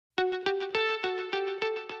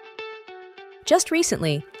Just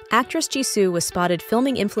recently, actress Jisoo was spotted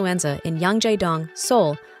filming Influenza in Yangjae-dong,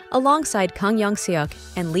 Seoul, alongside Kang Yeong-seok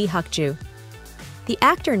and Lee Hak-joo. The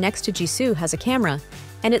actor next to Jisoo has a camera,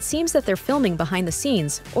 and it seems that they're filming behind the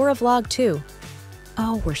scenes or a vlog too.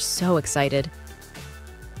 Oh, we're so excited.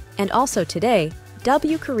 And also today,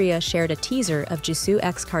 WKorea shared a teaser of Jisoo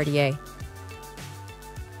x Cartier.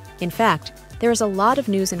 In fact, there is a lot of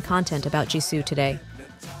news and content about Jisoo today.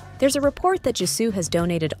 There's a report that Jisoo has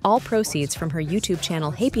donated all proceeds from her YouTube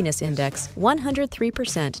channel Happiness Index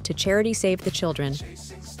 103% to charity Save the Children,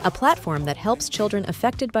 a platform that helps children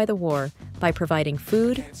affected by the war by providing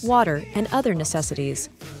food, water, and other necessities.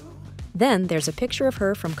 Then there's a picture of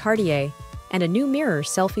her from Cartier and a new mirror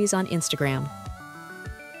selfies on Instagram.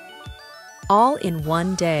 All in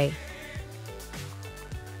one day.